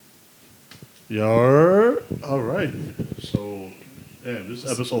YERRR. All right. So, damn, this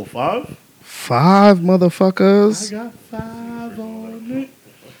is episode 5. 5 motherfuckers. I got 5 on it.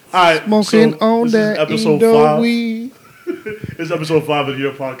 All right. Smoking so on this that is episode Indo 5. weed. This is episode 5 of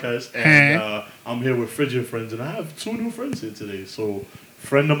your podcast. And I'm here with Frigid Friends. And I have 2 new friends here today. So,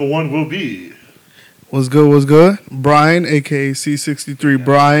 friend number 1 will be... What's good, what's good? Brian, a.k.a. C63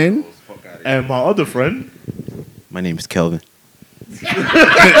 Brian. And my other friend... My name is Kelvin.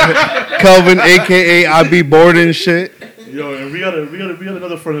 Kelvin, a.k.a. I be bored and shit. Yo, and we got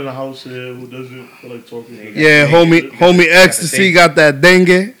another friend in the house here who doesn't feel like talking. Yeah, homie xtacy got that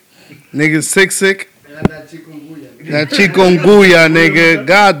dengue. Nigga sick. That chikungunya. That chikungunya, nigga.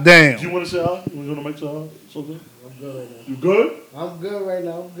 God damn. Do you want to say hi? You want to make say hi? Something? I'm good right now. You good? I'm good right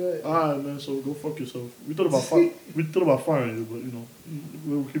now. I'm good. Alright, man. So go fuck yourself. We thought about firing you, but you know,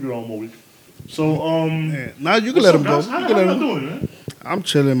 we'll keep you around more week. So Yeah, now you can let him go. How You can let you him. doing, man? I'm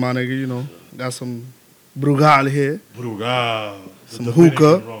chilling, my nigga. You know, got some brugal here, Brugal. some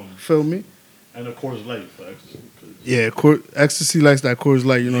hookah. Feel me? And of course, light for ecstasy. Yeah, ecstasy likes that Coors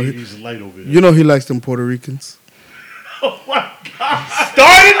Light. You know, He's light over here. you know he likes them Puerto Ricans. Oh my God!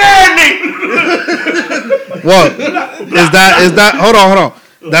 Starting there, nigga. What is that? Hold on.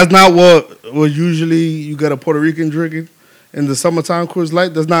 That's not what usually you get a Puerto Rican drinking in the summertime. Coors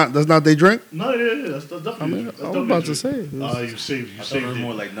Light. That's not they drink. No, yeah. That's definitely. I mean, that's I was definitely about to true. say. You saved. You I thought it saved was it.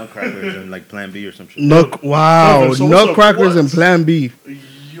 more like Nutcrackers and like Plan B or some shit. Wow, Kelvin, so what's up? Nutcrackers What? and Plan B.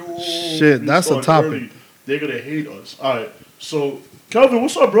 Yo, Shit, we that's a started topic. early. They're gonna hate us. All right. So, Kelvin,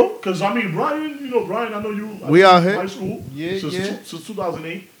 what's up, bro? Because I mean, Brian, I know you. We out here. High school. Yeah, yeah. Since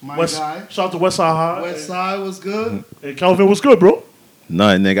 2008. My West, guy. Shout out to Westside High. West Side was good. And Kelvin, what's good, bro?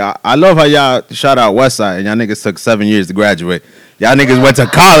 Nothing, nigga. I love how y'all shout out Westside and y'all niggas took 7 years to graduate. Y'all niggas went to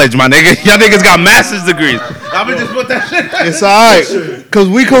college, my nigga. Y'all niggas got master's degrees. I've been just put that shit. It's alright, cause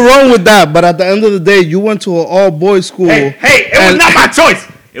we can run with that. But at the end of the day, you went to an all boys school. Hey, it was not my choice.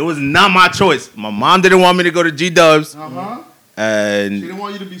 It was not my choice. My mom didn't want me to go to G-Dubs. Uh huh. She And didn't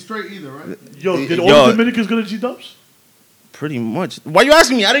want you to be straight either, right? Yo, did all Yo. the Dominicans go to G-Dubs? pretty much. Why you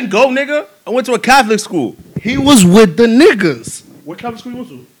asking me? I didn't go, nigga. I went to a Catholic school. He was with the niggas. What Catholic school you went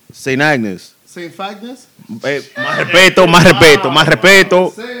to? St. Agnes. Saint Fagness. Más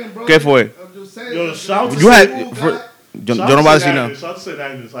respeto. ¿Qué fue? Yo, shout out to You had... St. Yo no voy a decir nada. Shout out to St.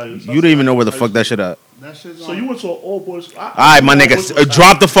 Agnes. You didn't even know where the fuck that shit at. That shit's So you went to an all boys school? Alright, my nigga.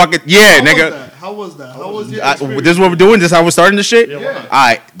 Drop the fucking... Yeah, nigga. How was that? How was your This experience? is what we're doing? This is how we're starting the shit? Yeah, Yeah.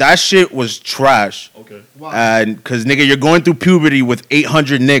 Alright, that shit was trash. Okay. Wow. And cause nigga, you're going through puberty with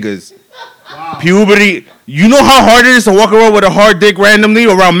 800 niggas. Wow. Puberty, you know how hard it is to walk around with a hard dick randomly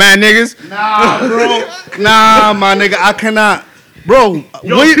around mad niggas? Nah, bro. Nah, my nigga, I cannot. Bro,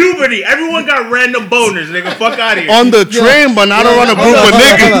 Puberty, everyone got random boners, nigga. Fuck out of here. on the train, but not around a group of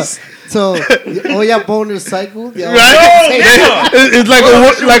niggas. So, all your bonus cycle. Yeah. Right? It's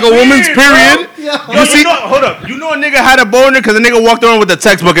like a woman's period. Yo, hold up. You know a nigga had a boner because a nigga walked around with the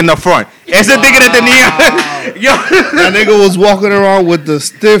textbook in the front. Ese tigre que tenía. Yo. That nigga was walking around with the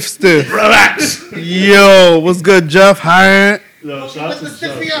stiff. Relax. Yo, what's good, Jeff? Hi. Yo, shout out to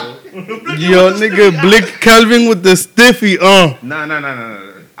Jeff, bro. Yo, nigga, Blick Kelvin with the stiffy. Nah.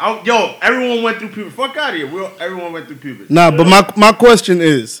 Yo, everyone went through puberty. Fuck out of here. Everyone went through puberty. Nah, but my question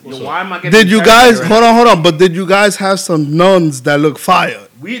is, Yo, why am I getting did you excited guys right hold on? But did you guys have some nuns that look fire?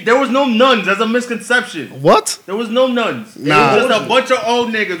 There was no nuns. That's a misconception. What? There was no nuns. Nah. It was just a bunch of old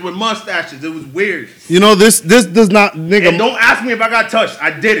niggas with mustaches. It was weird. You know this does not, And nigga. don't ask me if I got touched.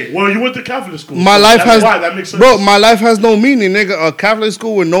 I did it. Well, you went to Catholic school. My so life that's has, why that makes sense. bro. My life has no meaning, nigga. A Catholic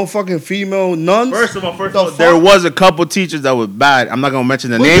school with no fucking female nuns. First of all, The there fuck? was a couple teachers that were bad. I'm not gonna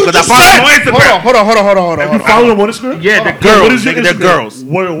mention the What name you because I just found them on said? Instagram. Hold Have you on. followed them on Instagram? Yeah, the What girls. is your Nigga, they're Instagram? girls.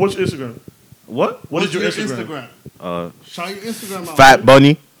 What's your Instagram? What? What is your Instagram? Shout your Instagram out. Fat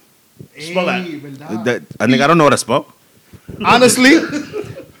Bunny. Spell that. I think I don't know what to spell. Honestly,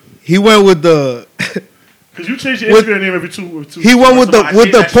 he went with the. Because you change your With- Instagram name every two. He went with the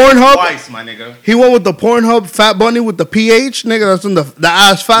Pornhub. Twice, my nigga. He went with the Pornhub Fat Bunny with the PH, nigga. That's in the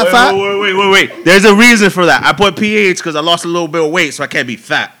ass fat. Wait. There's a reason for that. I put PH because I lost a little bit of weight, so I can't be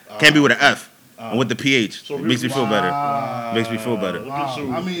fat. Can't be with an F. I'm with the PH. So It makes me feel better. Makes me feel better. Wow.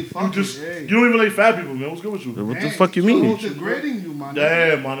 So I mean, you fuck just it, hey. you don't even like fat people, man. What's good with you? What the fuck you mean? degrading you, man.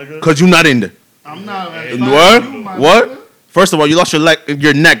 Damn, my nigga. Because you're not in there. I'm not. What? First of all, you lost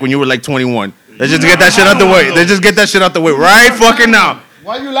your neck when you were like 21. Let's just get that shit out the way. Let's just get that shit out the way right fucking now.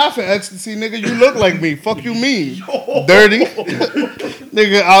 Why you laughing, ecstasy, nigga? You look like me. Fuck you mean? Dirty.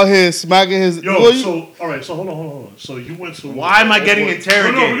 Nigga out here smacking his... Yo, so, alright, so hold on. So you went to... Why am I getting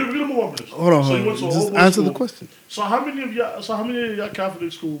interrogated? No, we're gonna move on for this. Hold on. So you went to a Just whole answer school. the question. So how many of y'all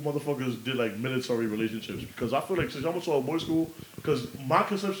Catholic school motherfuckers did like military relationships? Because I feel like since y'all went to a boys' school, because my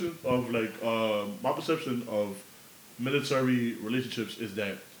perception of military relationships is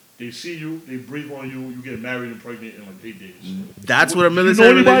that they see you, they breathe on you, you get married and pregnant in like 8 days. That's what a You know military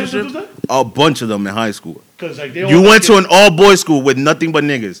anybody that relationship. does that? A bunch of them in high school. Because like they You went to an all boys school with nothing but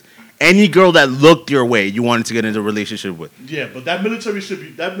niggas. Any girl that looked your way, you wanted to get into a relationship with. Yeah, but that military shit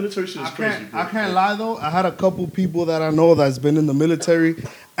is crazy. Bro. I can't lie though. I had a couple people that I know that's been in the military,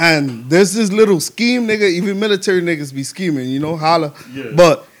 and there's this little scheme, nigga. Even military niggas be scheming, you know, holla. Yeah.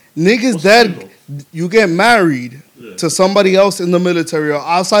 But niggas What's that the scheme, you get married to somebody else in the military or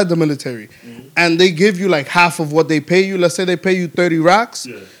outside the military, and they give you like half of what they pay you. Let's say they pay you 30 racks,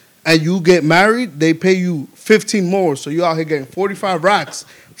 and you get married, they pay you 15 more. So you out here getting 45 racks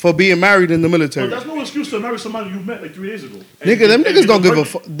for being married in the military. But that's no excuse to marry somebody you met like 3 days ago. Nigga, them niggas don't give a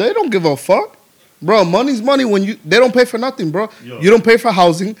fuck. They don't give a fuck. Bro, money's money when they don't pay for nothing, bro. Yo. You don't pay for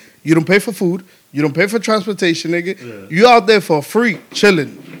housing. You don't pay for food. You don't pay for transportation, nigga. Yeah. You out there for free,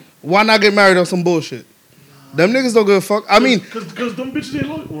 chilling. Why not get married on some bullshit? Them niggas don't give a fuck. I mean, because them bitches ain't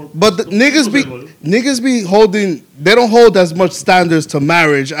loyal. but the niggas be holding. They don't hold as much standards to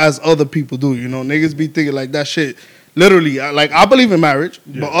marriage as other people do. You know, niggas be thinking like that shit. Literally, like I believe in marriage,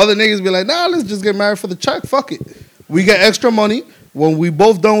 but other niggas be like, nah, let's just get married for the check. Fuck it. We get extra money when we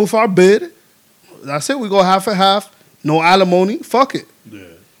both done with our bid. That's it. We go half and half. No alimony. Fuck it. Yeah.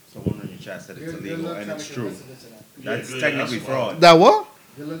 Someone in your chat said it's illegal, and it's true. That's Yeah, technically that's fraud. That what?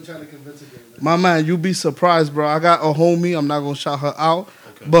 They're trying to convince again. My man, you be surprised, bro. I got a homie. I'm not gonna shout her out,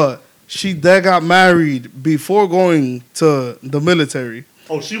 but she got married before going to the military.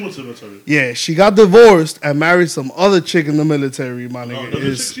 Oh, she went to the military. Yeah, she got divorced and married some other chick in the military. My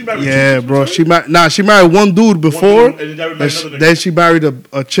nigga, she married yeah, two bro. military? She married one dude before, One dude, and then married another nigga. then she married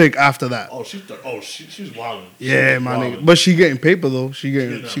a chick after that. Oh, she's wilding. Yeah, my nigga. But she getting paper though. She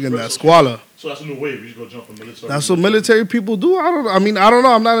getting that squalor. So that's a new wave. You just go jump from military. That's what military people do. I don't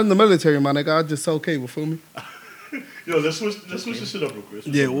know. I'm not in the military, my nigga. I just sell cable. Feel me? Yo, let's switch this shit up real quick.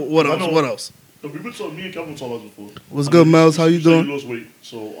 Yeah. What else? What else? So me and Kevin talked about this before. What's good, Mels? How you doing? You lost weight.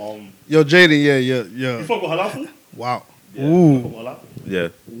 So Yo, Jaden. Yeah. you fuck with halal food? Wow. Yeah, you Ooh. fuck with halal? Yeah.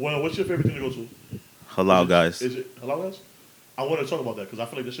 What's your favorite thing to go to? Halal guys. Is it halal guys? I want to talk about that because I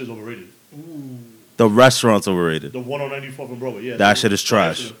feel like this shit is overrated. The restaurant's overrated. The one on 94th and Broadway. Yeah. That shit is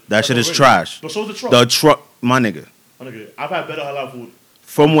trash. That shit is overrated. trash. But so's the truck. The truck, my nigga. I've had better halal food.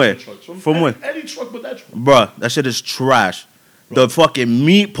 From where? Trucks. From where? Any truck but that truck. Bruh, that shit is trash. The fucking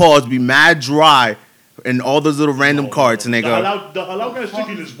meat paws be mad dry in all those little random carts, nigga. The halal guy's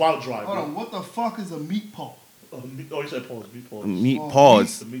chicken is wild dry, bro. What the fuck is a meat paw? Oh, you said pause. Meat pause. Meat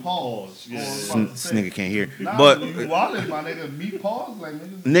paws. The meat pause. Yeah. This nigga can't hear. Nah, But, you wildin', my nigga. Meat paws, like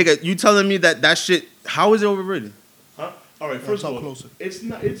nigga. nigga, you telling me that shit, how is it overrated? Huh? All right. First of all, closer. it's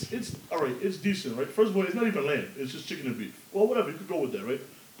not. It's all right. It's decent, right? First of all, it's not even lamb. It's just chicken and beef. Well, whatever. You could go with that, right?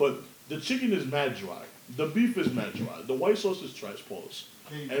 But the chicken is mad dry. The beef is mad dry. The white sauce is trash. Pause.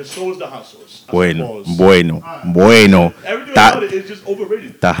 And so is the hot sauce. Bueno. Everything about it is just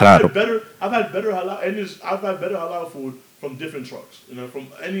overrated. Está I've had raro. better halal, and I've had better halal food from different trucks. You know, from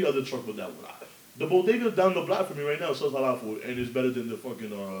any other truck but that one. The bodega down the block from me right now sells halal food, and it's better than the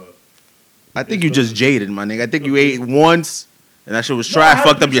fucking. I think you just jaded, my nigga. I think you ate once, and that shit was No, I trash, had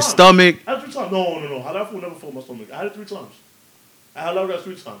fucked it up your 3 times. stomach. I had it 3 times. No. Halal food never fucked my stomach. I had it 3 times. I had halal guys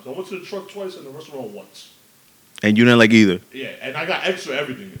 3 times. I went to the truck twice and the restaurant once. And you didn't like either. Yeah, and I got extra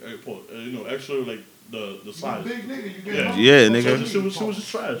everything. You know, extra like the size. Big nigga, you get Yeah, Yeah, So nigga. it was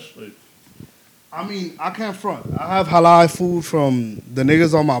just trash. Like, I mean, I can't front. I have halal food from the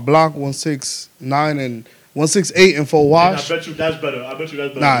niggas on my block, 169 and 168 in Fort and Wash. I bet you that's better.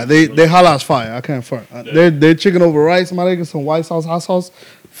 Nah, they halal's fire. I can't front. They're chicken over rice, my nigga. Some white sauce, hot sauce,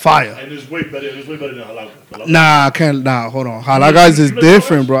 fire. And it's way better. Than halal. Nah, I can't. Nah, hold on. Halal guys is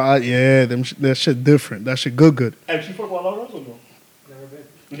different, bro. Yeah, that shit different. That shit good. Hey, you fuck with halal guys or no? Never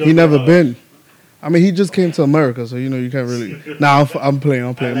been. He never been. I mean, he just came to America, so you know you can't really. Nah, I'm playing. I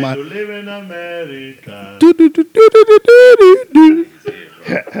like My to live in America.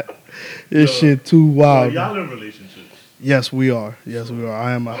 This shit too wild. Y'all in relationships. Yes, we are.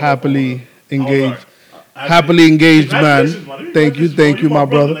 I am a happily engaged. Alright. Happily engaged man. Congratulations, man. Thank you, my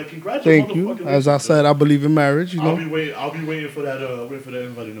brother. Like, congrats, Thank you. motherfucking As I said, I believe in marriage. You I'll know, be waiting for that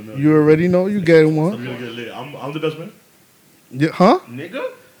invite in a minute. you already know you getting I'm one. gonna get lit. I'm the best man. Yeah, huh?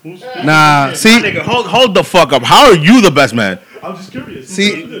 Nigga? Who's Nah, see, Nigga, hold the fuck up. How are you the best man? I'm just curious.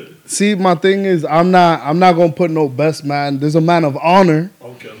 See, my thing is, I'm not gonna put no best man. There's a man of honor.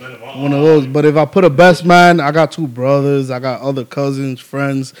 Okay, a man of honor. One of those. But if I put a best man, I got 2 brothers. I got other cousins,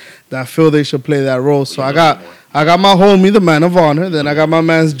 friends that feel they should play that role. So I got my homie, the man of honor. Then I got my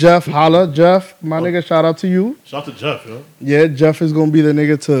man's Jeff. Holla, Jeff, my nigga. Shout out to you. Shout out to Jeff, yo. Yeah, Jeff is gonna be the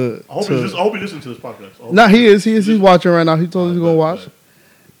nigga to. I hope he listens to this podcast. Nah, he is. He's watching right now. He told us he's gonna watch.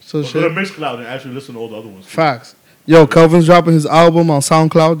 So shit. Go to Mixcloud and actually listen to all the other ones. Facts. Yo, Kelvin's dropping his album on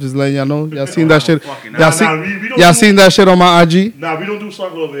SoundCloud. Just letting y'all know. Y'all seen that shit? Y'all seen that shit on my IG? Nah, we don't do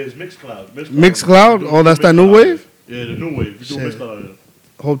SoundCloud over here. It's Mixcloud. Mixcloud? Oh, that's that new wave? Yeah, the new wave. We do Mixcloud.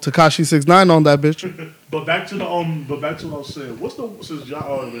 Yeah. Hope Tekashi 6ix9ine on that bitch. But back to what I was saying. What's the since y'all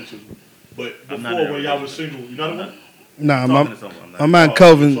already mentioned? But before when y'all was single, you know what? Nah, my man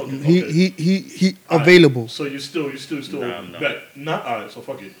Kelvin, he available. So you still not all right. So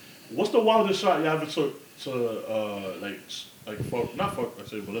fuck it. What's the wildest shot you ever took to not fuck? I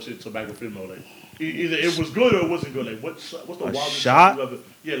say, but let's say tobacco female. Like either it was good or it wasn't good. Like what's the wildest shot you ever?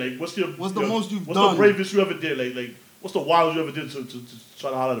 Yeah, like what's the most you've done? What's the bravest you ever did? Like what's the wildest you ever did to try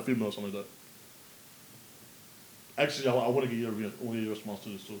to holler at a female or something like that? Actually, I want to get your response to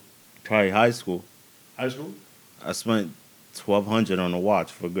this too. Probably high school. High school? I spent $1,200 on a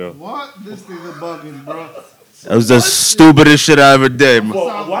watch for a girl. What? This nigga bugging, bro. That was the stupidest shit I ever did.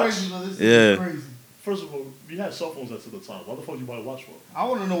 Yeah. Crazy. First of all, we had cell phones at the time. Why the fuck you buy a watch for? I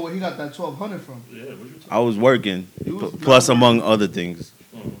want to know where he got that $1,200 from. Yeah, what you talking I was working, plus among other things.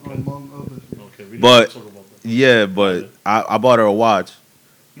 Among other things. Okay, we but talk about that. yeah, but I bought her a watch.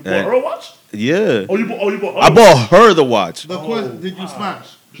 You bought her a watch? Yeah. Oh, you bought her. I bought her the watch. The question, did you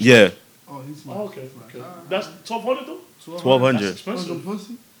smash? Yeah. Oh, he smashed. Okay. That's $1,200 though. $1,200. That's expensive.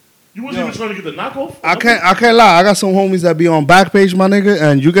 Pussy. You wasn't even trying to get the knockoff? I can't lie. I got some homies that be on Backpage, my nigga,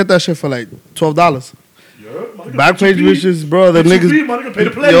 and you get that shit for like $12. Backpage bitches, bro. The niggas pay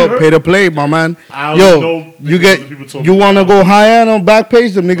to play. Yo, pay to play, my man. Yo, you wanna go high end on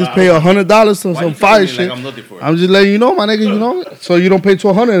Backpage? Them niggas pay $100 on some fire shit. I'm just letting you know, my nigga. You know, so you don't pay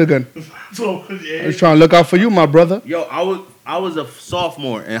 $1,200 again. I'm just trying to look out for you, my brother. Yo, I was a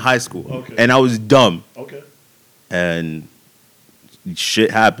sophomore in high school, and I was dumb. Okay. And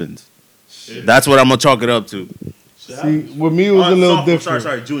shit happens. That's what I'm gonna chalk it up to. See, with me it was a little different.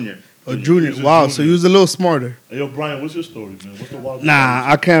 Sorry, junior. A junior. Wow, so you was a little smarter. Hey, yo, Brian, what's your story, man? What's the wild? Nah,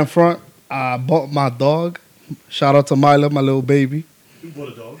 I can't front. I bought my dog. Shout out to Mila, my little baby. You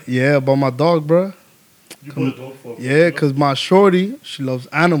bought a dog? Yeah, I bought my dog, bro. You bought a dog for? Yeah, because my shorty, she loves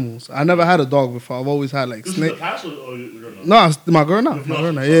animals. I never had a dog before. I've always had like snakes. No, it's my girl now. My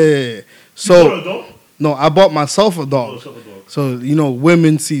girl now. Yeah. So, you bought a dog? No, I bought myself a dog. So, you know,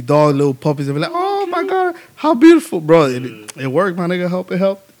 women see dog, little puppies, and be like, oh my God, how beautiful, bro. It worked, my nigga. It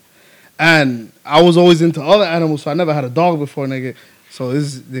helped. And I was always into other animals, so I never had a dog before, nigga. So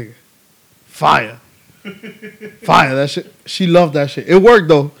this nigga, fire. That shit. She loved that shit. It worked,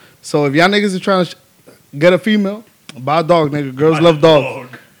 though. So if y'all niggas are trying to get a female, buy a dog, nigga. Girls love dogs.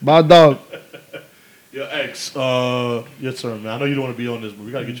 Buy a dog. Your ex, your turn, man. I know you don't want to be on this, but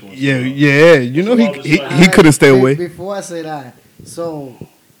we gotta get you on. Yeah. You know he couldn't stay away. Before I say that, so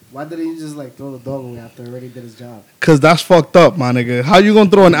why didn't you just like throw the dog away after he already did his job? Cause that's fucked up, my nigga. How you gonna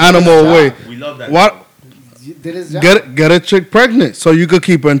throw an animal away? We love that. What? Did his job. Get a chick pregnant so you could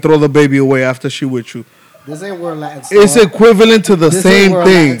keep her and throw the baby away after she with you. This ain't where Latin star. It's equivalent to the same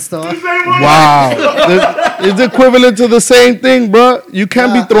thing. Wow. It's equivalent to the same thing, bro. You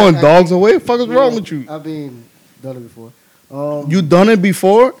can't be throwing dogs away. What the fuck is wrong with you? I've been done it before. You done it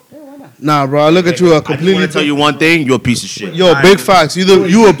before? Yeah, why not? Nah, bro. I look at you a completely. I want to tell you one thing. You're a piece of shit. Yo, big facts. You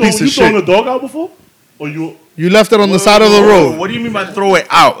a piece of You shit. thrown a dog out before? Or you left it on the side of the road. What do you mean by throw it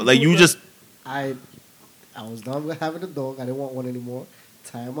out? Like you just. I was done with having a dog. I didn't want one anymore.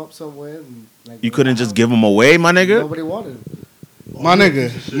 Tie him up somewhere. And, like, You couldn't just give him away, my nigga? Nobody wanted him. My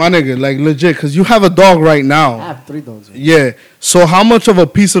nigga, like legit, because you have a dog right I now. have 3 dogs. Right? Yeah. So how much of a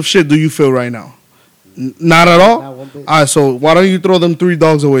piece of shit do you feel right now? Not at all? Not one bit. All right, so why don't you throw them 3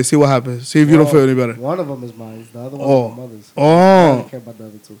 dogs away? See what happens. See if you don't feel any better. One of them is mine. The other one is my mother's. I Oh. don't care about the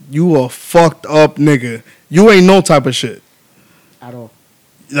other 2. You a fucked up nigga. You ain't no type of shit. At all.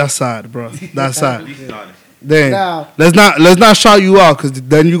 That's sad, bro. That's sad. Yeah. Then Now- let's not shout you out because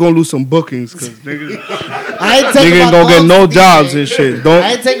then you gonna lose some bookings because niggas I ain't taking ain't my gonna get dogs no to jobs DJ. and shit. I Don't.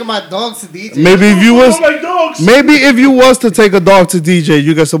 ain't taking my dogs to DJ. Maybe if you was like dogs. maybe if you was to take a dog to DJ,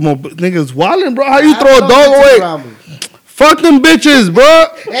 you get some more niggas wildin', bro. How you I throw a have dog no bitches away? around me. Fuck them bitches, bro.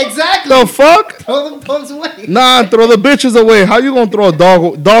 Exactly. The fuck? Throw them dogs away. Nah, throw the bitches away. How you gonna throw a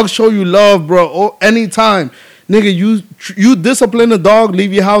dog? Dogs show you love, bro. Anytime. Nigga, you discipline a dog,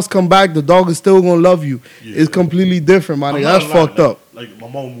 leave your house, come back, the dog is still gonna love you. Yeah. It's completely different, my nigga. That's fucked up. Like my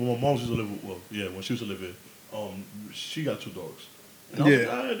mom used to live with, when she used to live here, she got 2 dogs. And I was like,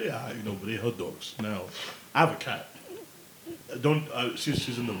 they're all right, but they're her dogs. Now, I have a cat.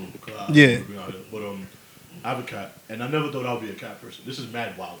 She's in the room. But I have a cat, and I never thought I would be a cat person. This is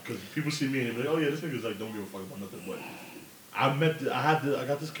mad wild because people see me and they're like, "Oh yeah, this nigga's like don't give a fuck about nothing." But I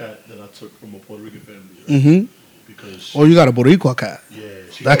got this cat that I took from a Puerto Rican family. Right? Mm-hmm. Because you got a Boricua cat.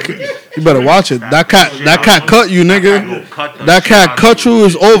 Yeah, you better watch it. That cat cut you, nigga. That cat cut you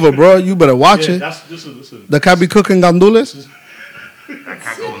is over, bro. You better watch it. Listen. The cat be cooking gandules. That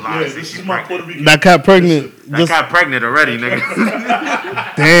cat go live. This is my Puerto Rican. That cat pregnant. That cat pregnant already, nigga.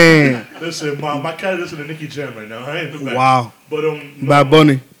 Damn. Listen, my cat is listening to Nicky Jam right now. I ain't the back. Wow. But Bad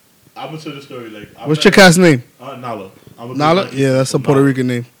Bunny. I'm gonna tell the story. Like, what's your cat's name? Nala. Nala? Yeah, that's a Puerto Rican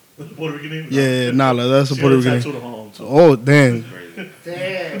name. Puerto Rican name? Yeah, Nala. That's a Puerto Rican name. Too. Oh, damn.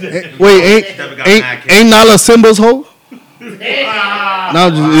 Damn. Wait, ain't Nala Simba's hoe? No,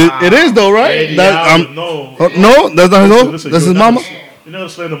 it is though, right? No. No, that's not his hoe. That's his mama. You're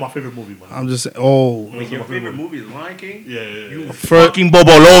not slander my favorite movie, man. I'm just saying. Oh, Your favorite movie is Lion King? Yeah. You fucking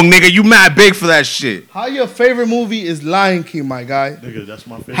Bobo Long, nigga. You mad big for that shit. how your favorite movie is Lion King, my guy? Nigga, that's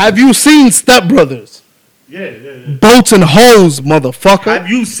my favorite. Have you seen Step Brothers? Yeah. Boats and hoes, motherfucker. Have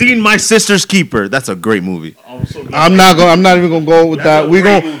you seen My Sister's Keeper? That's a great movie. I'm not even gonna go with that. We're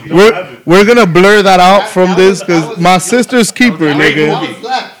gonna blur that out from this because My Sister's Keeper,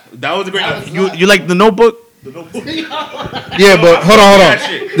 nigga. That was a great. You like The Notebook? Yeah, but hold on.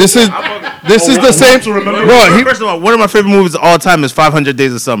 This is the same. Bro, First of all, one of my favorite movies of all time is 500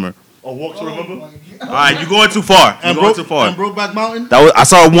 Days of Summer. A Walk to Remember? All right, you're going too far. and Brokeback Mountain. I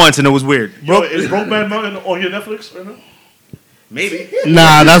saw it once and it was weird. Yo, is Brokeback Mountain on your Netflix right now? Maybe.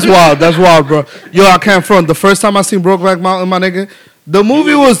 Nah, that's wild. That's wild, bro. Yo, I can't front. The first time I seen Brokeback Mountain, my nigga, the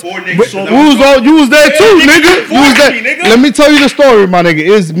movie was. You was there too, nigga. You was there. Let me tell you the story, my nigga.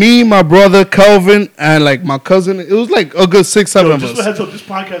 It's me, my brother Kelvin, and like my cousin. It was like a good 6-7 of Just us. for heads up, this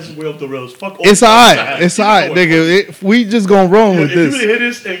podcast is way off the rails. Fuck all. It's alright. It's alright, nigga. We just gonna roll with If you this. hear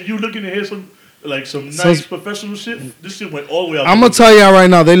this and you looking to hear some nice professional shit, this shit went all the way out. I'm gonna tell y'all right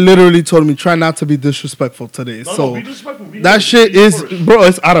now. They literally told me try not to be disrespectful today. No, be disrespectful. That shit is, bro.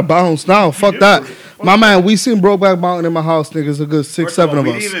 It's out of bounds now. Fuck that. My man, we seen Brokeback Mountain in my house, niggas. A good 6-7 of us.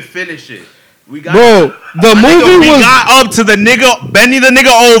 We didn't even finish it. Bro, the movie we was. got up to the nigga, bending the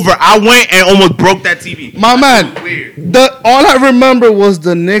nigga over. I went and almost broke that TV. My man, all I remember was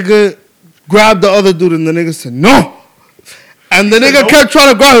the nigga grabbed the other dude and the nigga said no. And the nigga kept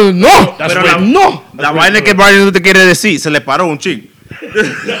trying to grab him. No. That's no. La vaina que Brian no te quiere decir, se le paró un ching.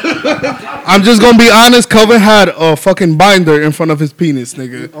 I'm just gonna be honest. Kelvin had a fucking binder in front of his penis,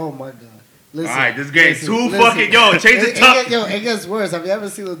 nigga. Oh my god. Listen, all right, this game's too fucking change the it gets worse. Have you ever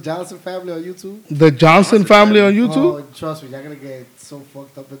seen the Johnson family on YouTube? The Johnson family on YouTube? Oh, trust me, you're gonna get so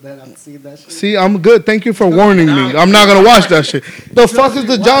fucked up in that. I've seen that shit. See, I'm good. Thank you for warning me. I'm not gonna watch that shit. The fuck is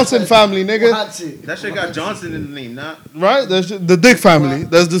the Johnson family, nigga? Watch it. That shit got Johnson in the name, not right. That's the Dick family.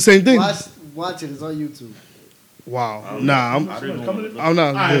 That's the same thing. Watch it. It's on YouTube. Wow. Nah, I'm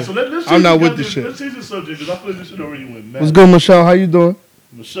not. Alright, so let's I'm not with this shit. Let's change the subject because I feel like this shit already went mad. What's good, Michelle? How you doing?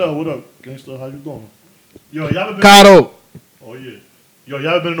 Michelle, what up, gangster? How you doing? Yo, y'all ever been? Caro. Oh yeah. Yo,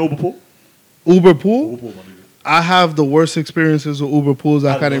 y'all ever been in Uber pool? Uber pool? Uber pool, my nigga. I have the worst experiences with Uber pools.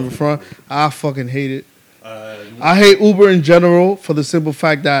 I can't even front. I fucking hate it. I hate Uber in general for the simple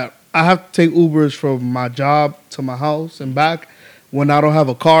fact that I have to take Ubers from my job to my house and back when I don't have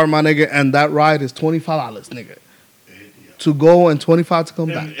a car, my nigga, and that ride is $25, nigga. To go and $25 to come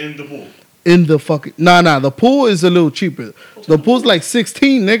back. In the pool. In the fucking the pool is a little cheaper. The pool's like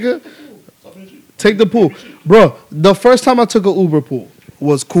 16, nigga. Take the pool, bro. The first time I took a Uber pool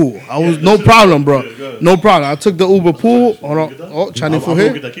was cool. I was no problem, bro. No problem. I took the Uber pool. Hold on. Oh, Chinese food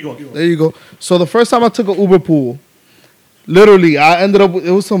here. There you go. So the first time I took a Uber pool, literally, I ended up. It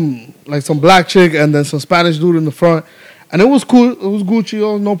was some black chick and then some Spanish dude in the front, and it was cool. It was Gucci.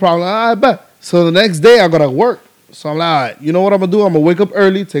 Oh, no problem. I bet. So the next day I gotta work. So I'm like, all right, you know what I'm gonna do? I'm gonna wake up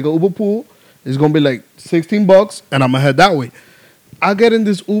early, take a Uber pool. It's gonna be like $16, and I'm gonna head that way. I get in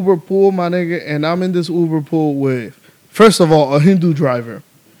this Uber pool, my nigga, and I'm in this Uber pool with, first of all, a Hindu driver.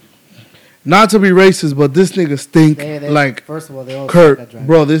 Not to be racist, but this nigga stink like first of all, they all Kurt,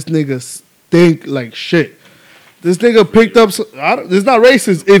 bro. This nigga stink like shit. This nigga picked up. It's not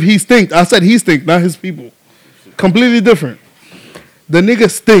racist if he stink. I said he stink, not his people. Completely different. The nigga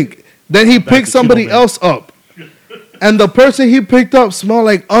stink. Then he picked somebody else up. And the person he picked up smelled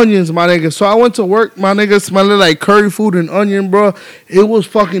like onions, my nigga. So I went to work, my nigga, smelling like curry food and onion, bro. It was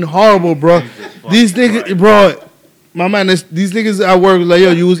fucking horrible, bro. These niggas, bro. My man, these niggas at work was like,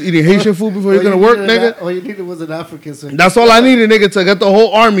 yo, you was eating Haitian food before you're gonna work, nigga? All you needed was an African. So that's all I needed, nigga, to get the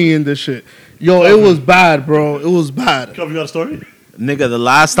whole army in this shit. Yo, it was bad, bro. It was bad. Kelvin, you got a story? Nigga, the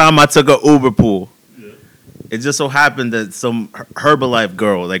last time I took a Uber pool, it just so happened that some Herbalife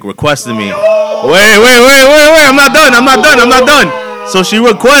girl like requested me. Wait. I'm not done. So she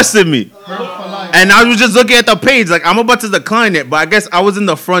requested me. And I was just looking at the page, like I'm about to decline it, but I guess I was in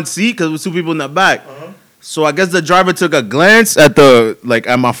the front seat because there was two people in the back. So I guess the driver took a glance at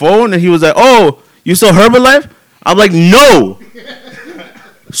at my phone and he was like, "Oh, you sell Herbalife?" I'm like, "No."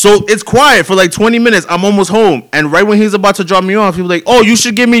 So it's quiet for like 20 minutes. I'm almost home. And right when he's about to drop me off, he was like, "Oh, you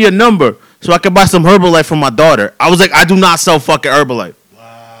should give me your number so I can buy some Herbalife for my daughter." I was like, "I do not sell fucking Herbalife."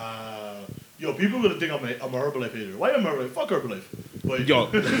 Wow. Yo, people gonna think I'm a Herbalife hater. Why am I Herbalife? Fuck Herbalife. But Yo.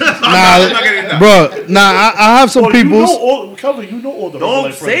 I have some people. Kelvin, you know all the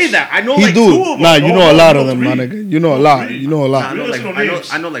Don't Herbalife say friends. that. I know He like do. two of them. Nah, you know a lot of them, three. my nigga. You know a lot. You know a lot. I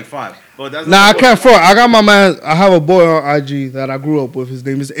know like five. But that's Nah, I can't front. I got my man. I have a boy on IG that I grew up with. His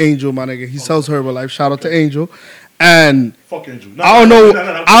name is Angel, my nigga. He sells Herbalife. Shout out to Angel. And Fuck Angel. I don't know.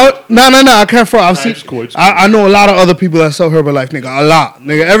 No. I can't front. I've seen. It's cool. I know a lot of other people that sell Herbalife, nigga. A lot,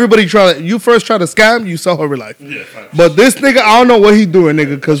 nigga. Everybody try. You first try to scam, you sell Herbalife. Yeah, facts. But this nigga, I don't know what he doing,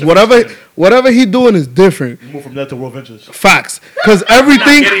 nigga. Because whatever he doing is different. You move from that to World Ventures. Facts. Because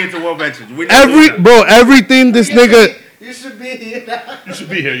everything. getting into World Ventures. Everything this nigga. you should be here now. You should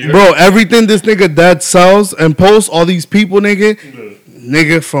be here. You Bro, everything this nigga dad sells and posts, all these people, nigga,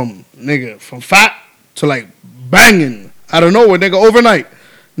 nigga from fat to like banging out of nowhere, nigga, overnight.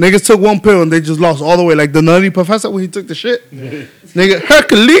 Niggas took one pill and they just lost all the way. Like the nutty professor when he took the shit. Nigga,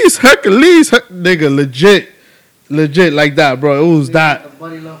 Hercules, nigga, legit like that, bro. It was that.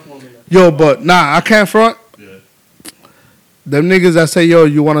 Yo, but nah, I can't front. Them niggas that say, yo,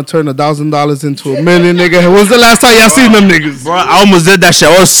 you want to turn $1,000 into $1 million, nigga. When's the last time y'all seen them niggas? Bro, I almost did that shit.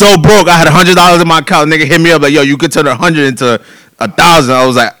 I was so broke. I had $100 in my account. Nigga hit me up like, yo, you could turn 100 into 1,000. I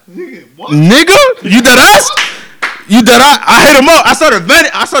was like, nigga, you did us? You did I hit him up. I started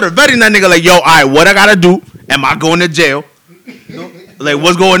vetting that nigga like, yo, all right, what I gotta do? Am I going to jail? Like,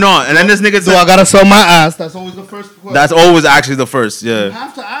 what's going on? And then this nigga So I gotta sell my ass. That's always the first question. That's always actually the first, You yeah.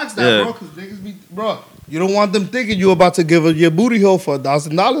 have to ask that, bro, because niggas be, bro. You don't want them thinking you about to give your booty hole for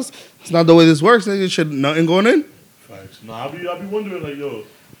 $1,000. It's not the way this works, nigga. Shit, nothing going in. Facts. Nah, I be wondering like, yo,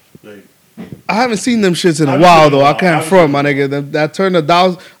 like. I haven't seen them shits in a while though. I can't front, my nigga. That turned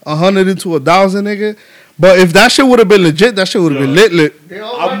 100 into 1,000, nigga. But if that shit would have been legit, that shit would have been lit. They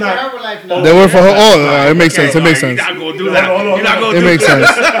all work for Herbalife now. They work for her. Oh, it makes sense. It makes sense. You're not gonna do that. You're not gonna It do makes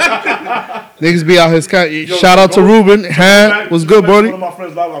that. sense. Niggas be out his cat. Shout out to Ruben. What's good, One buddy? of my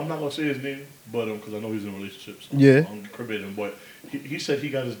friends, I'm not gonna say his name, but because I know he's in relationships. Yeah. I'm cribbing him, but he said he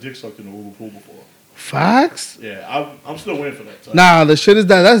got his dick sucked in the Uber pool before. Facts? Yeah, I'm still waiting for that. Nah, the shit is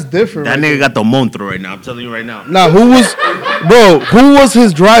that's different. That right nigga there. got the monthro right now. I'm telling you right now. Nah, who was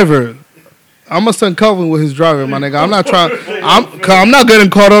his driver? I'm gonna send Kelvin with his driver, my nigga. I'm not trying. I'm not getting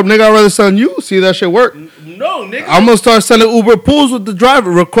caught up, nigga. I'd rather send you. See that shit work. No, nigga. I'm gonna start selling Uber pools with the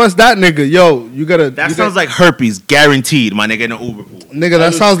driver. Request that nigga. Yo, you gotta. That sounds like herpes, guaranteed, my nigga, in an Uber pool. Nigga,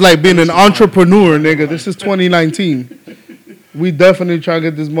 that sounds like being an entrepreneur, nigga. This is 2019. We definitely try to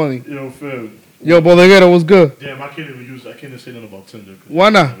get this money. Yo, fam. Yo, Bodeguero, what's good? Damn, I can't even say nothing about Tinder. Why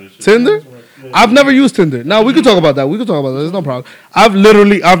not? Tinder? I've never used Tinder. Now we can talk about that. There's no problem. I've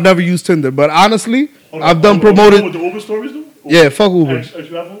never used Tinder, but honestly, I've done promoted. With the Uber stories, though? Yeah, fuck Uber.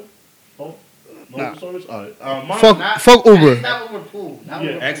 You have one? Oh, no Uber stories. All right. Fuck Uber. That one with pool.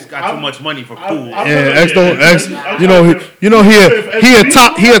 X got too much money for pool. Yeah, X. You know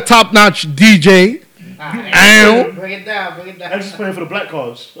he a top notch DJ. Bring it down. X is playing for the black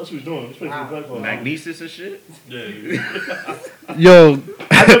cars. That's what he's doing. He's playing for the black cars. Magnesis and shit? Yeah. Yo,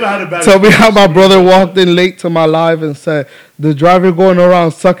 I never had a bad tell me how my brother walked in late to my live and said, the driver going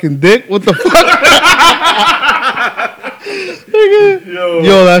around sucking dick? What the fuck?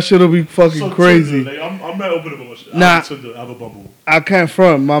 Yo, that shit'll be fucking so crazy. Tinder, like, I'm not open about shit. Nah. I have Tinder. I have a Bumble. I can't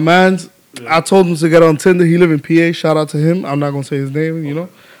front. My man's, I told him to get on Tinder. He live in PA. Shout out to him. I'm not going to say his name, you know.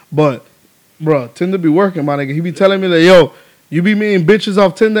 But, bro, Tinder be working, my nigga. He be telling me that, yo, you be meeting bitches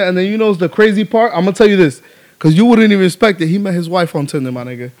off Tinder. And then you know the crazy part? I'm going to tell you this. Because you wouldn't even expect it. He met his wife on Tinder, my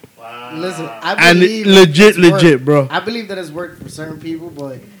nigga. Wow. Listen, I believe legit, bro. I believe that it's worked for certain people,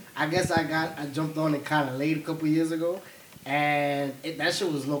 but I guess I jumped on it kind of late a couple years ago. And that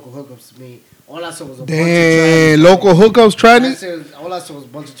shit was local hookups to me. All I saw was a bunch of Damn, local hookups, trannies? All I saw was a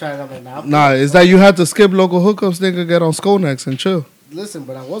bunch of trannies. I'm like, Nah, is that you had to skip local hookups, nigga, get on Skonex and chill? Listen,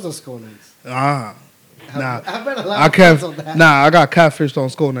 but I was on Skonex. Ah. Nah, I bet a lot I of can't. friends on that. Nah, I got catfished on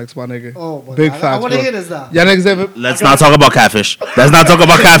Skonex, my nigga. Oh, my Big God. facts, I want to bro. hear this now. Y'all niggas ever? Let's not talk about catfish. Let's not talk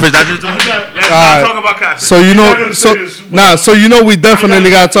about catfish. Let's not talk about catfish. So you know, gotta so say this. so you know, we definitely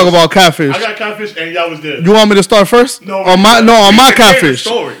gotta talk about catfish. I got catfish and y'all was there. You want me to start first? No. On my catfish.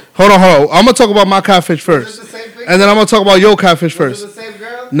 Story. Hold on. I'm gonna talk about my catfish Was it first, the same thing? and then I'm gonna talk about your catfish Was it first. the same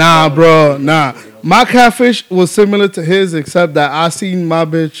girl? Nah, bro, nah. My catfish was similar to his, except that I seen my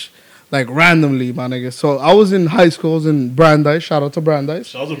bitch like randomly, my nigga. So I was in high school, I was in Brandeis. Shout out to Brandeis.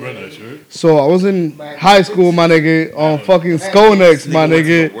 Shout out to Brenda, right? So I was in high school, my nigga, on fucking Skonex, my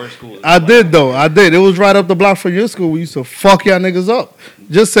nigga. I did though. It was right up the block from your school. We used to fuck y'all niggas up.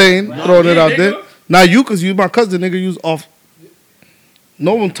 Just saying, throwing it out there. Not you, cause you my cousin, nigga. You was off.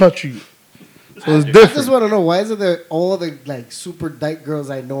 No one touch you. So it's I just different. want to know, why isn't there all the like super dyke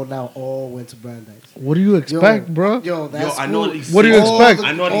girls I know now all went to Brandeis? What do you expect, bro? Yo, that's I know cool. at least What do you six. expect?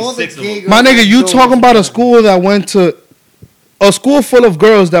 I know at least 6 of them. My nigga, you talking about a school that went to a school full of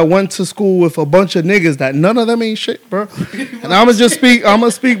girls that went to school with a bunch of niggas that none of them ain't shit, bro. And I'm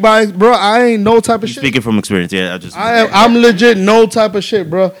gonna speak by, bro. I ain't no type of shit. Speaking from experience, yeah. I'm legit no type of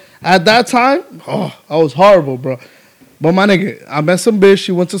shit, bro. At that time, I was horrible, bro. But my nigga, I met some bitch.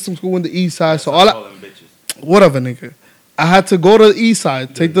 She went to some school in the east side. So whatever, nigga. I had to go to the east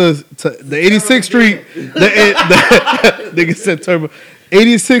side, take the 86th Street, nigga said turbo,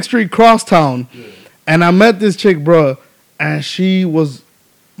 86th Street crosstown, and I met this chick, bro, and she was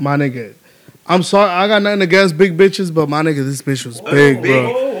my nigga. I'm sorry, I got nothing against big bitches, but my nigga, this bitch was big,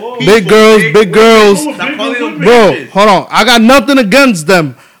 bro. Big girls, bro. Hold on, I got nothing against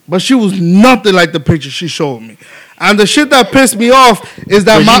them, but she was nothing like the picture she showed me. And the shit that pissed me off is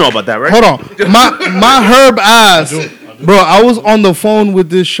that you know about that, right? Hold on, my herb ass, bro. I was on the phone with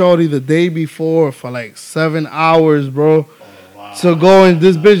this shorty the day before for like 7 hours, bro. So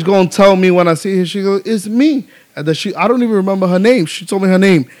this bitch gonna tell me when I see her, she goes, "It's me." And I don't even remember her name. She told me her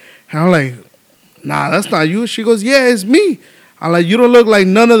name, and I'm like, "Nah, that's not you." She goes, "Yeah, it's me." I'm like, "You don't look like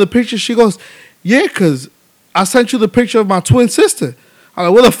none of the pictures." She goes, "Yeah, cause I sent you the picture of my twin sister." I'm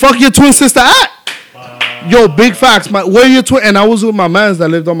like, "Where the fuck your twin sister at?" Yo, big facts. Where your twin? And I was with my mans that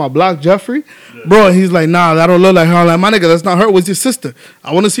lived on my block, Jeffrey. Yeah. Bro, and he's like, "Nah, that don't look like her." I'm like, "My nigga, that's not her. Where's your sister?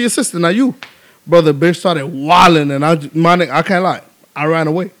 I want to see your sister, not you." Bro, the bitch started wilding, and I can't lie. I ran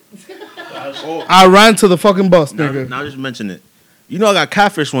away. I ran to the fucking bus, nigga. Now just mention it. You know I got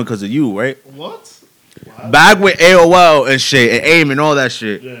catfish one because of you, right? What? Back with AOL and shit, and AIM and all that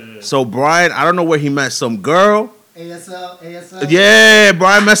shit. Yeah. So Brian, I don't know where he met some girl. ASL. Yeah,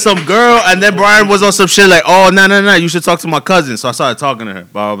 Brian met some girl, and then Brian was on some shit like, "Oh, no, you should talk to my cousin." So I started talking to her,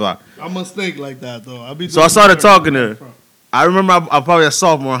 blah, blah, blah. I'm a snake like that, though. So I started talking to her. I remember I probably a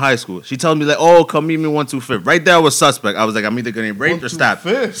sophomore in high school. She told me like, "Oh, come meet me 125th." Right there I was suspect. I was like, I'm either getting raped or stabbed.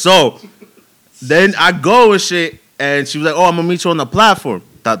 125th? So then I go and shit, and she was like, "Oh, I'm gonna meet you on the platform."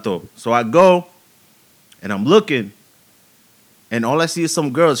 Tato. So I go, and I'm looking, and all I see is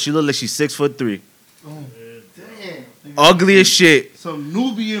some girls. She look like she's 6'3". Oh, damn. Ugly as shit. Some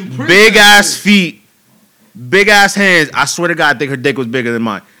Nubian princess. Big ass feet. Big ass hands. I swear to God, I think her dick was bigger than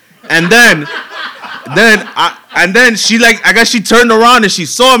mine. And then she like, I guess she turned around and she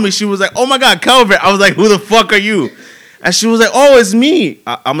saw me. She was like, "Oh my God, Kelvin." I was like, "Who the fuck are you?" And she was like, "Oh, it's me."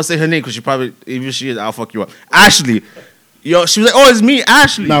 I'm gonna say her name because she probably, even if she is, I'll fuck you up. Ashley. Yo, she was like, "Oh, it's me,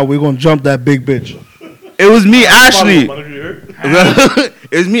 Ashley." Now we're gonna jump that big bitch. It was me, Ashley. It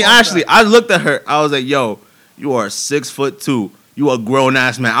was me, Ashley. I looked at her. I was like, "Yo, you are 6'2". You a grown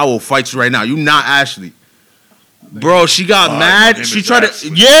ass man. I will fight you right now. You not Ashley." Bro, she got mad. She tried to,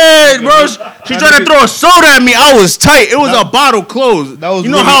 bro. She tried to throw a soda at me. I was tight. It was a bottle closed. You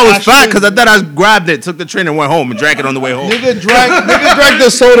know how I was fat? Because I thought I grabbed it, took the train, and went home and drank it on the way home. Nigga drank the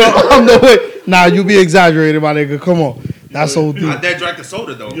soda on the way. Nah, you be exaggerating, my nigga. Come on. That's OD. I did drink the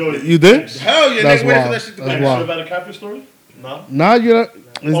soda, though. Yo, You did? Hell yeah. That's Nigga, waiting for wild. that shit to That's come. wild. about a catfish story? No. Nah, you know.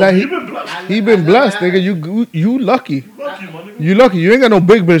 Is that He been blessed. he been blessed, nigga. You lucky. Lucky, my nigga. You lucky. You ain't got no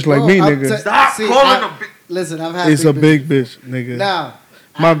big bitch like me, nigga. Stop calling them big. Listen, I've had It's a big bitch, nigga. Now,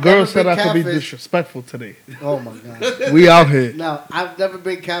 My I've girl never said been I could be catfished. disrespectful today. Oh my God. We out here. Now, I've never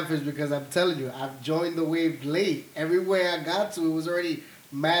been catfished because I'm telling you, I've joined the wave late. Everywhere I got to, it was already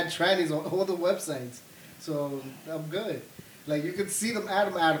mad trannies on all the websites. So I'm good. Like, you could see them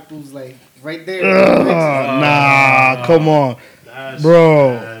Adam articles, like, right there. Nah, come on.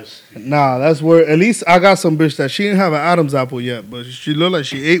 Bro. Nah, that's where, at least I got some bitch that she didn't have an Adam's apple yet, but she looked like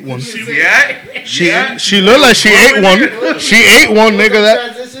she ate one. Yeah? She looked like she ate one. She ate one, nigga.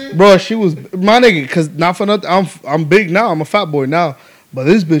 That bro, she was my nigga. Cause not for nothing, I'm big now. I'm a fat boy now. But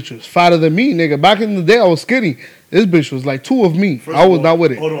this bitch was fatter than me, nigga. Back in the day, I was skinny. This bitch was like 2 of me. I was not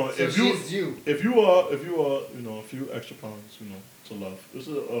with it. Hold on. So if you are, a few extra pounds, to love. This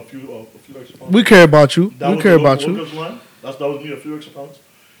is a few extra pounds. We care about you. We care about you. That was me, a few extra pounds.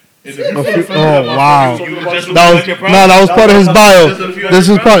 Oh wow! That was part of his bio. This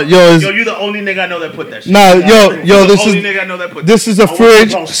is part. Yo, you the only nigga I know that put that shit. Nah, yo, this is nigga I know that put this is a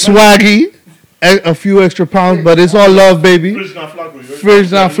fridge swaggy, a few extra pounds, but it's all love, baby. Fridge not Flacco.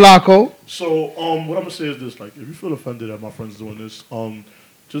 Fridge not Flacco. So what I'm gonna say is this: like, if you feel offended that my friend's doing this,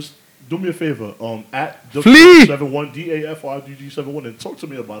 just do me a favor. At Flee 71 DAFRDG71 and talk to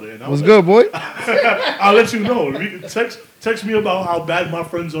me about it. And what's good, boy? I'll let you know. We can text me about how bad my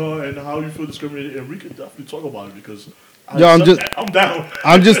friends are and how you feel discriminated, and we can definitely talk about it because I'm down.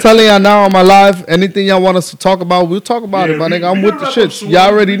 I'm just telling y'all now on my live. Anything y'all want us to talk about, we'll talk about it, my nigga. I'm with the shits.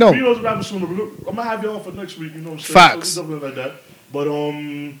 Y'all already know. I'm gonna have y'all for next week. You know what I'm saying? Facts. Something like that. But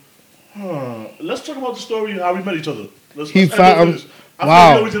let's talk about the story and how we met each other.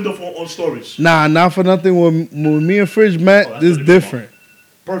 I always end up on stories. Nah, not for nothing. When me and Fridge met, it's different.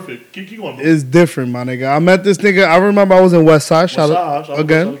 Perfect. Keep going, bro. It's different, my nigga. I met this nigga. I remember I was in West Side. Shout out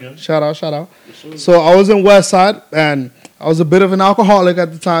again. Shout out. Yes, so I was in West Side, and I was a bit of an alcoholic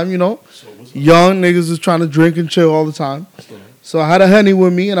at the time, Young niggas was trying to drink and chill all the time. So I had a Henny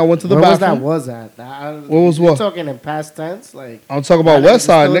with me, and I went to the bathroom. Where was that? What was what? You're talking in past tense? Like, I'm talking about West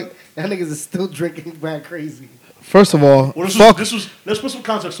Side, nigga. That niggas is still drinking back crazy. First of all, let's put some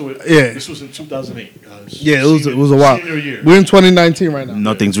context to it. Yeah. This was in 2008, guys. Yeah, it was a while. Senior year. We're in 2019 right now.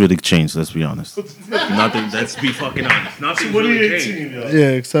 Nothing's really changed, let's be honest. Nothing, let's be fucking honest. Nothing's really changed. Yeah,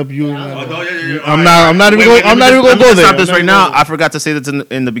 except you. I'm not even gonna go there. Stop this right now. I forgot to say this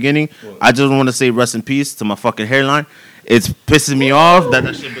in the beginning. I just want to say rest in peace to my fucking hairline. It's pissing me off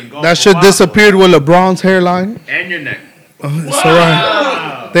that shit been gone. That shit disappeared with LeBron's hairline. And your neck. It's alright.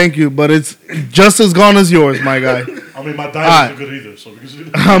 Thank you, but it's just as gone as yours, my guy. I mean, my diet isn't good either, so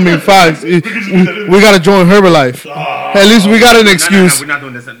I mean, facts. We gotta join Herbalife. At least we got an excuse. We're not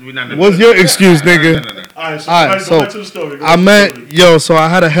doing this. What's your excuse, nigga? Alright, so back to the story. I met so I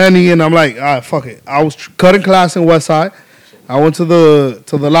had a Henny, and I'm like, alright, fuck it. I was cutting class in West Side. I went to the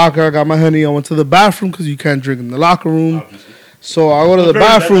locker. I got my Henny. I went to the bathroom because you can't drink in the locker room. Obviously. So I go to the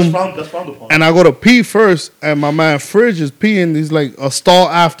bathroom, and I go to pee first, and my man Fridge is peeing. He's like a stall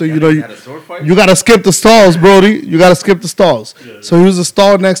after, you gotta skip the stalls, Brody. You gotta skip the stalls. Yeah. So he was a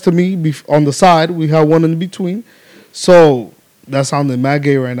stall next to me on the side. We had one in between. So that sounded mad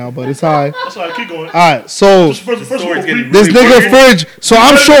gay right now, but it's all right. That's all right, keep going. All right, so this nigga Fridge. So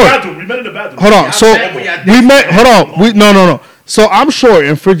I'm short. We met in the bathroom. Hold on. So we met. Hold on. No. So I'm short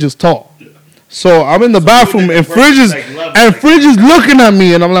and Fridge is tall. So I'm in the bathroom and Fridge is looking at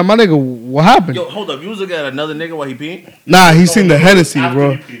me, and I'm like, my nigga, what happened? Yo, hold up. You was looking at another nigga while he peeing? Nah, he seen the Hennessy,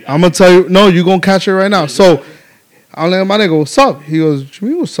 bro. I'm gonna tell you, no, you gonna catch it right now. So I'm like, my nigga, what's up? He goes, what you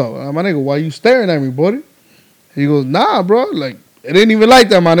mean, what's up? I'm like, my nigga, why you staring at me, buddy? He goes, nah, bro. Like, it ain't even like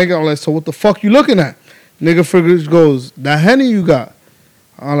that, my nigga. I'm like, so what the fuck you looking at? Nigga Fridge goes, that Henny you got?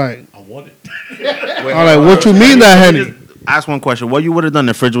 I'm like, I want it. I'm like, what you mean that Henny? Ask one question. What you would have done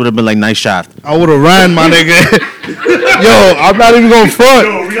if Fridge would have been like nice shaft? I would have ran, my nigga. Yo, I'm not even going front.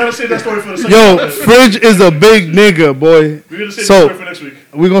 Yo, we gotta save that story for the second week. Yo, Fridge is a big nigga, boy. We're gonna save the story for next week.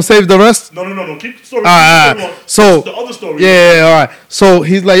 We gonna save the rest? No. Keep the story. So the other story. Yeah, all right. So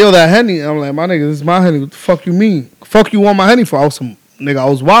he's like, yo, that Henny. I'm like, my nigga, this is my Henny. What the fuck you mean? Fuck you want my Henny for? I was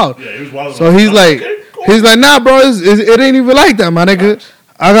wild. Yeah, he was wild. So he's like, nah, bro, it ain't even like that, my nigga.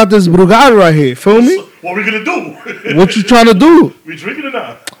 I got this Brugal right here. Feel me? What we gonna do? What you trying to do? We drinking or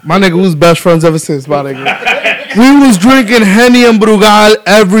not? My nigga was best friends ever since, my nigga. We was drinking Henny and Brugal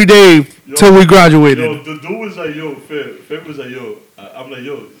every day till we graduated. Yo, the dude was like, yo, Fib was like, yo. I'm like,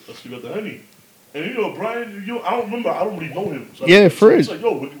 yo, let's see about the Henny. And Brian, I don't remember. I don't really know him. So yeah, Fridge. He's like,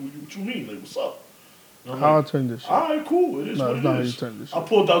 yo, what you mean? Like, what's up? How I turn this shit? All right, cool. It is no, what it's not it how is. you turn this shit. I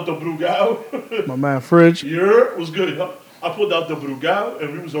pulled out the Brugal. My man Fridge. YERRR was good. I pulled out the Brugal,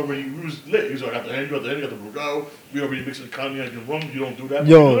 and we was lit. He was like, I got the Henny, got the Brugal. We already mixing cognac and rum. You don't do that.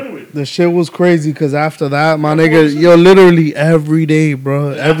 Yo, anyway. The shit was crazy because after that, my nigga, literally every day,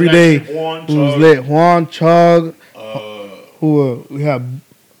 bro. Every day. Who was lit? Juan, Chug. Who we had.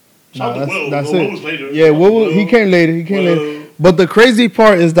 That's it. Will was later. Yeah, he came later. But the crazy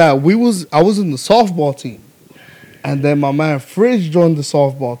part is that I was in the softball team. And then my man Fridge joined the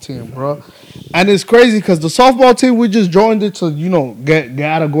softball team, bro. And it's crazy because the softball team, we just joined it to, get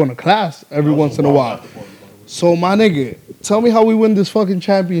out of going to class every once in a while. So, my nigga, tell me how we win this fucking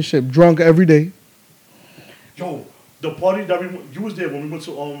championship drunk every day. Yo, the party that you was there when we went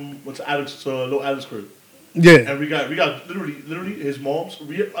to Little Alex crib. Yeah. And we got literally his mom's.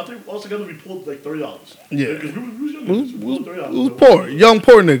 I think all together we pulled like $30. Yeah. Because we was young. It was poor. Young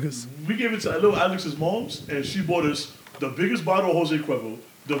poor niggas. We gave it to Little Alex's mom's, and she bought us the biggest bottle of Jose Cuervo,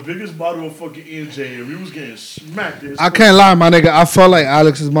 the biggest bottle of fucking E&J, and we was getting smacked. I can't lie, my nigga. I felt like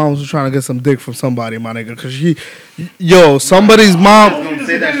Alex's mom was trying to get some dick from somebody, my nigga. Cause somebody's mom.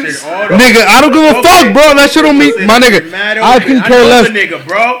 Nigga, I don't give a fuck, bro. That shit on me, my nigga. I can care less.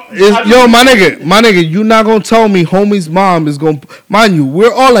 Yo, my nigga, you not gonna tell me homie's mom is gonna. Mind you,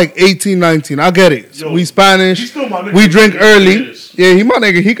 we're all like 18, 19. I get it. So we Spanish. We drink early. Yeah, he my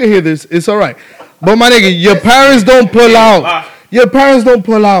nigga. He can hear this. It's all right. But my nigga, your parents don't pull out. Your parents don't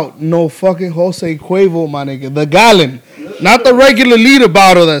pull out no fucking Jose Cuervo, my nigga. The gallon. Not the regular liter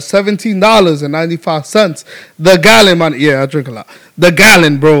bottle that's $17.95. The gallon, man. Yeah, I drink a lot. The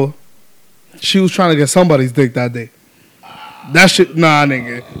gallon, bro. She was trying to get somebody's dick that day. That shit, nah,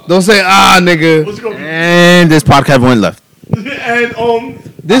 nigga. Don't say, nigga. And this podcast went left. And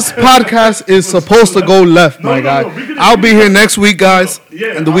this podcast is supposed to go left, my guy. I'll be here next week, guys,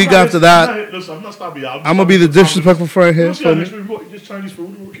 and the week after that. Listen, I'm not stopping you. I'm gonna be the disrespectful friend here. For me. Just Chinese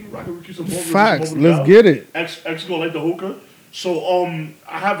food. We keep some facts. Let's get it. X gonna like the hookah. So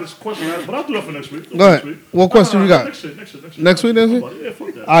I have this question, but I'll do that for next week. Go ahead. What question you got? Next week. Yeah,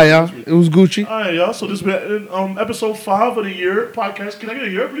 fuck that. Yeah. It was Gucci. Yeah. So this has been episode 5 of the YERRR podcast. Can I get a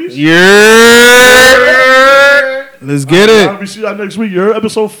year, please? YERRR. Let's get it. We see you next week. YERRR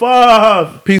episode 5. Peace.